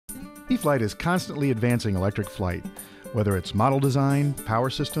E-flite is constantly advancing electric flight. Whether it's model design, power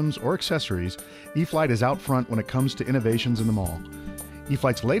systems, or accessories, E-flite is out front when it comes to innovations in them all.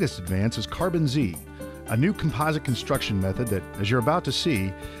 E-flite's latest advance is Carbon Z, a new composite construction method that, as you're about to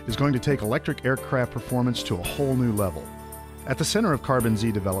see, is going to take electric aircraft performance to a whole new level. At the center of Carbon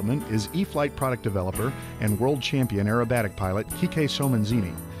Z development is E-flite product developer and world champion aerobatic pilot Quique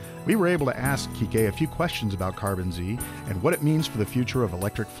Somenzini. We were able to ask Quique a few questions about Carbon Z and what it means for the future of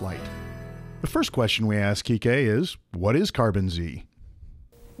electric flight. The first question we asked Quique is, what is Carbon Z?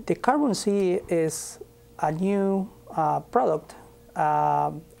 The Carbon Z is a new product.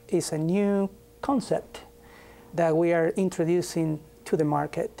 It's a new concept that we are introducing to the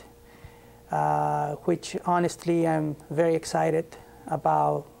market, which honestly I'm very excited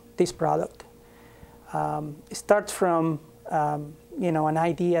about this product. It starts from an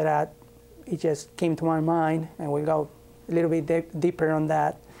idea that it just came to my mind, and we'll go a little bit deeper on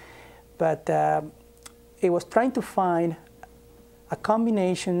that. But it was trying to find a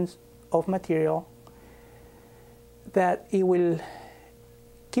combination of material that it will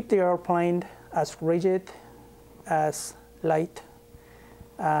keep the airplane as rigid, as light,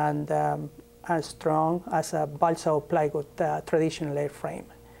 and as strong as a balsa or plywood traditional airframe.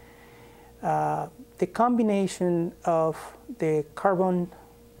 The combination of the carbon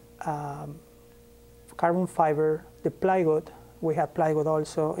fiber, the plywood, we have plywood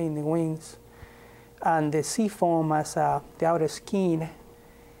also in the wings, and the seafoam as the outer skin,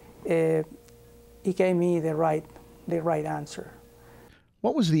 it gave me the right answer.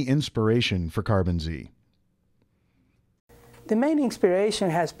 What was the inspiration for Carbon Z? The main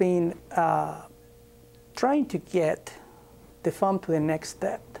inspiration has been trying to get the foam to the next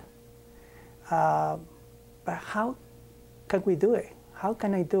step. But how can we do it? How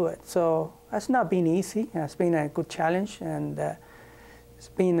can I do it? So it's not been easy. It's been a good challenge, and it's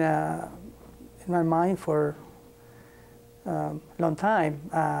been in my mind for a long time,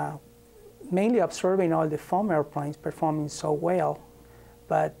 mainly observing all the foam airplanes performing so well,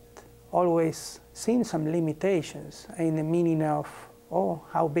 but always seeing some limitations in the meaning of, oh,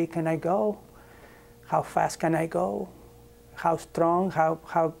 how big can I go? How fast can I go? How strong,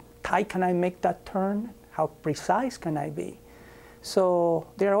 how tight can I make that turn? How precise can I be? So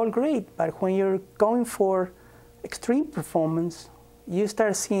they're all great, but when you're going for extreme performance, you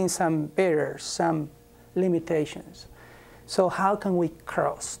start seeing some barriers, some limitations. So how can we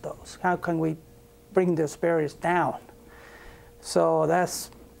cross those? How can we bring those barriers down? So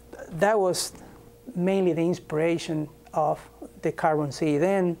that was mainly the inspiration of the Carbon Z.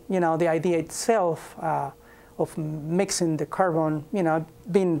 Then, the idea itself of mixing the carbon, I've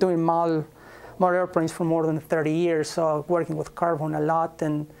been doing model airplanes for more than 30 years, so working with carbon a lot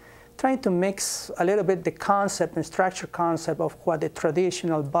and trying to mix a little bit the concept and structure concept of what the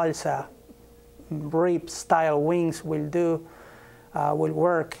traditional balsa rib style wings will do, will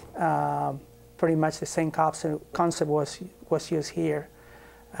work. Pretty much the same concept was used here.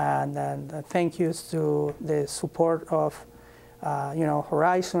 And thank you to the support of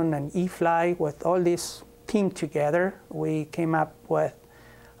Horizon and E-flite. With all this team together, we came up with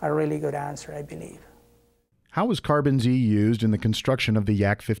a really good answer, I believe. How was Carbon Z used in the construction of the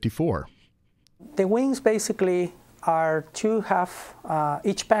Yak 54? The wings basically are two half.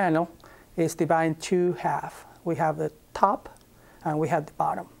 Each panel is divided in two halves. We have the top and we have the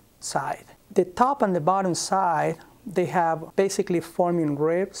bottom side. The top and the bottom side, they have basically forming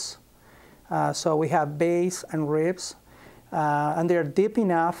ribs. So we have base and ribs, and they're deep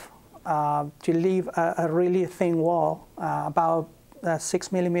enough to leave a really thin wall, about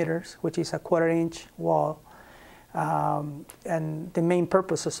 6 millimeters, which is a 1/4 inch wall. And the main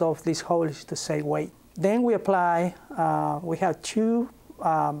purposes of this hole is to save weight. Then we apply, we have two,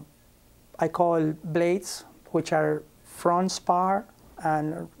 I call blades, which are front spar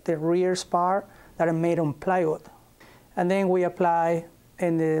and the rear spar that are made on plywood. And then we apply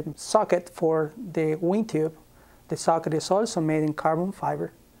in the socket for the wing tube. The socket is also made in carbon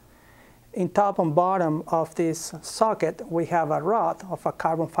fiber. In top and bottom of this socket, we have a rod, of a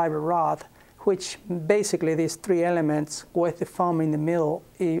carbon fiber rod, which basically these three elements with the foam in the middle,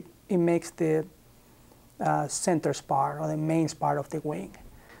 it makes the center spar, or the main spar of the wing.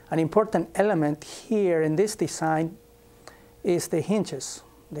 An important element here in this design is the hinges.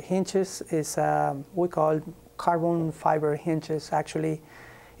 The hinges is, we call carbon fiber hinges. Actually,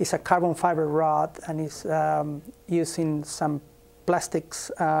 it's a carbon fiber rod, and it's using some plastics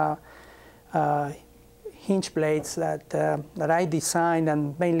hinge blades that I designed,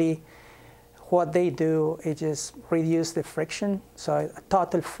 and mainly what they do is just reduce the friction, so a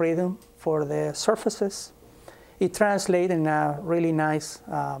total freedom for the surfaces. it translates in a really nice,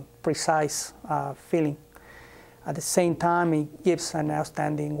 precise feeling. At the same time, it gives an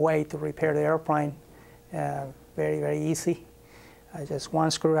outstanding way to repair the airplane. Very, very easy. Just one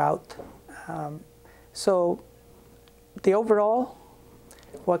screw out. So the overall,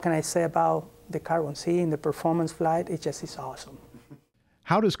 what can I say about the Carbon Z and the performance flight? It just is awesome.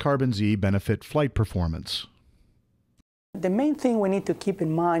 How does Carbon Z benefit flight performance? The main thing we need to keep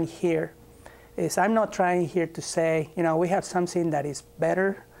in mind here is I'm not trying here to say, you know, we have something that is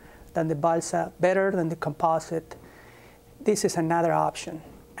better than the balsa, better than the composite. This is another option.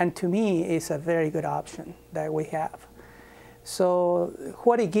 And to me, it's a very good option that we have. So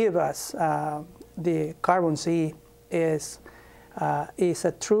what it gives us, the Carbon Z, is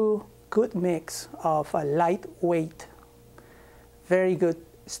a true good mix of a lightweight, very good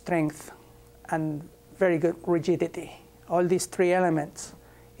strength, and very good rigidity. All these three elements,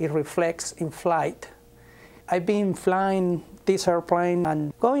 it reflects in flight. I've been flying this airplane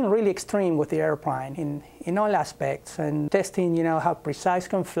and going really extreme with the airplane in all aspects, and testing, you know, how precise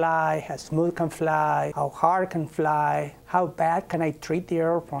can fly, how smooth can fly, how hard can fly, how bad can I treat the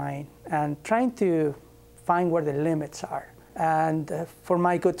airplane, and trying to find where the limits are. And for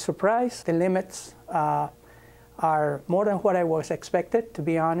my good surprise, the limits are more than what I was expected, to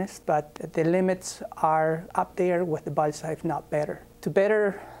be honest, but the limits are up there with the balsa, if not better. To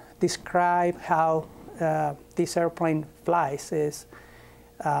better describe how this airplane flies is,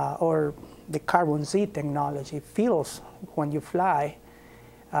 or the Carbon Z technology feels when you fly.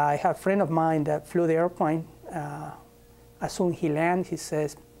 I have a friend of mine that flew the airplane. As soon as he lands, he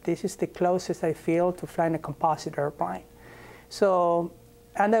says, "This is the closest I feel to flying a composite airplane." So,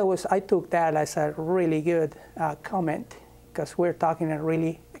 and I took that as a really good comment, because we're talking a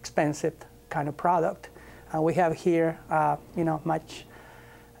really expensive kind of product. And we have here, you know, much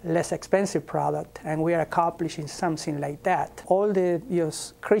less expensive product, and we are accomplishing something like that. All the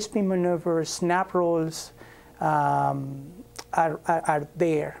crisping maneuvers, snap rolls are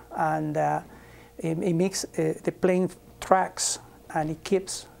there, and it makes the plane tracks, and it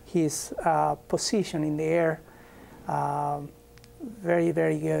keeps his position in the air very,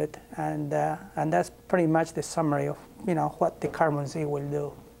 very good, and that's pretty much the summary of, you know, what the Carbon Z will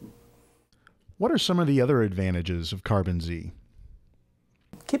do. What are some of the other advantages of Carbon Z?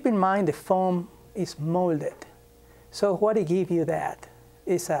 Keep in mind the foam is molded. So what it gives you that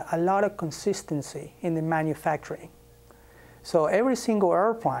is a lot of consistency in the manufacturing. So every single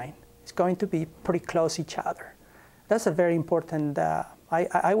airplane is going to be pretty close to each other. That's a very important,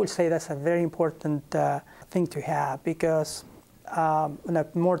 I would say that's a very important thing to have, because in a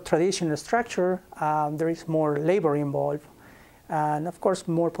more traditional structure, there is more labor involved, and of course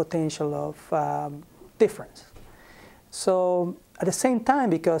more potential of difference. So at the same time,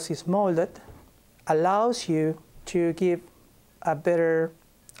 because it's molded, allows you to give a better,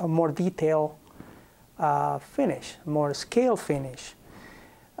 a more detailed finish, more scale finish.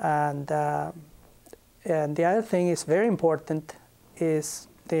 And the other thing is very important is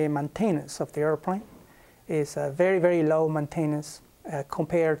the maintenance of the airplane. It's a very, very low maintenance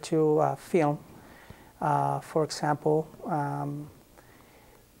compared to film. For example,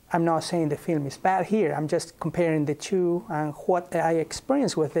 I'm not saying the film is bad here. I'm just comparing the two and what I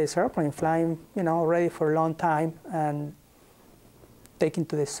experienced with this airplane, flying, you know, already for a long time, and taking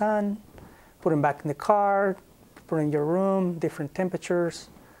to the sun, putting back in the car, put in your room, different temperatures,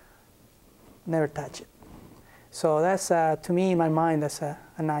 never touch it. So that's, to me, in my mind, that's a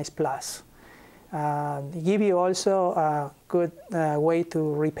nice plus. They give you also a good way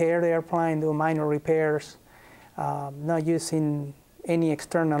to repair the airplane, do minor repairs, not using any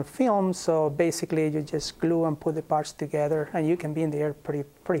external film, so basically you just glue and put the parts together, and you can be in the air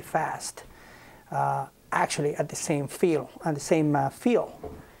pretty fast. Actually, at the same feel, and the same feel.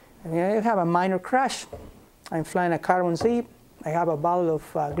 And you have a minor crash. I'm flying a Carbon Z. I have a bottle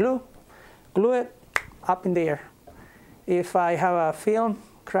of glue it up in the air. If I have a film,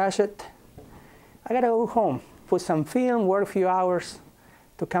 crash it, I gotta go home, put some film, work a few hours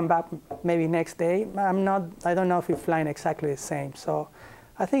to come back maybe next day. I don't know if you're flying exactly the same. So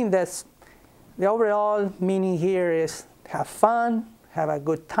I think that's the overall meaning here is have fun, have a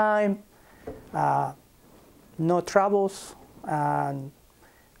good time, no troubles, and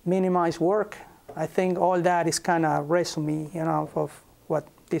minimize work. I think all that is kind of resume, you know, of what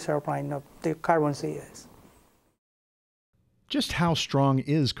this airplane, the Carbon Z is. Just how strong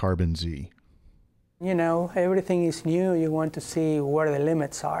is Carbon Z? You know, everything is new. You want to see where the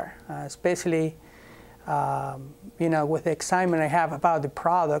limits are, especially, you know, with the excitement I have about the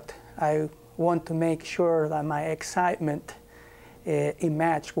product. I want to make sure that my excitement it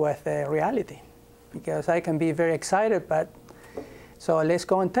match with reality. because I can be very excited, but so let's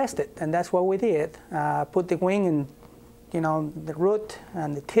go and test it. And that's what we did. Put the wing in, the root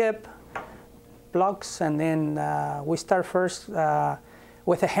and the tip, blocks, and then we start first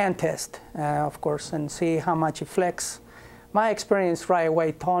with a hand test, of course, and see how much it flex. My experience right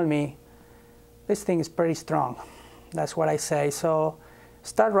away told me this thing is pretty strong. That's what I say. So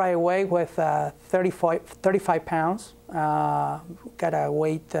start right away with 35 pounds. Got a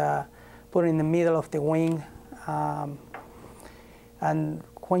weight put in the middle of the wing. And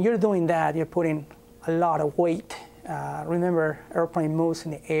when you're doing that, you're putting a lot of weight. Remember, airplane moves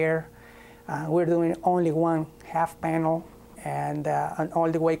in the air. We're doing only one half panel and all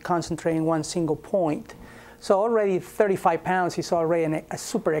the weight concentrating one single point. So already 35 pounds is already a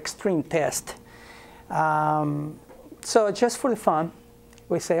super extreme test. So just for the fun,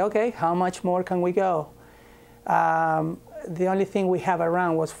 we say, okay, how much more can we go? The only thing we have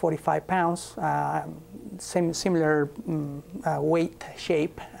around was 45 pounds, similar weight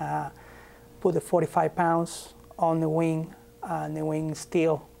shape. Put the 45 pounds on the wing, and the wing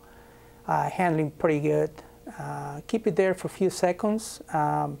still handling pretty good. Keep it there for a few seconds.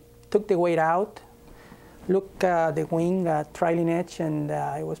 Took the weight out. Look the wing trailing edge, and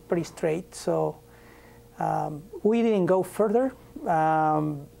it was pretty straight. So we didn't go further.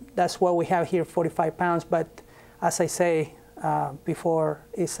 That's what we have here, 45 pounds. But as I say before,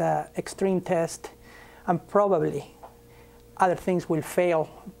 it's an extreme test, and probably other things will fail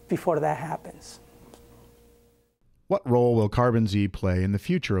before that happens. What role will Carbon Z play in the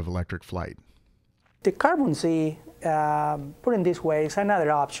future of electric flight? The Carbon Z, put in this way, is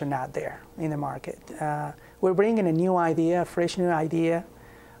another option out there in the market. We're bringing a new idea, a fresh new idea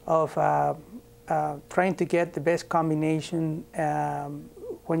of trying to get the best combination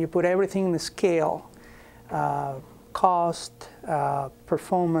when you put everything in the scale, cost,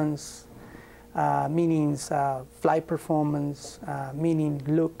 performance, meaning flight performance, meaning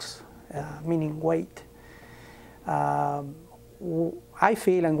looks, meaning weight. I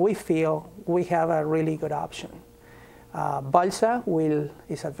feel and we feel we have a really good option. Balsa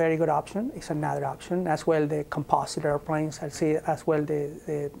is a very good option. It's another option, as well the composite airplanes, as well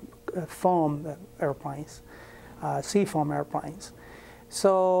the foam airplanes, seafoam airplanes.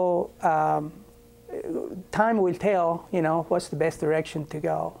 So time will tell, what's the best direction to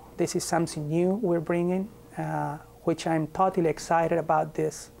go. This is something new we're bringing, which I'm totally excited about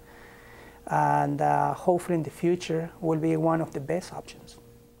this. And hopefully in the future will be one of the best options.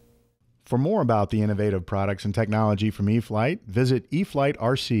 For more about the innovative products and technology from E-flite, visit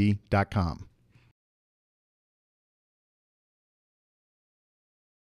efliterc.com.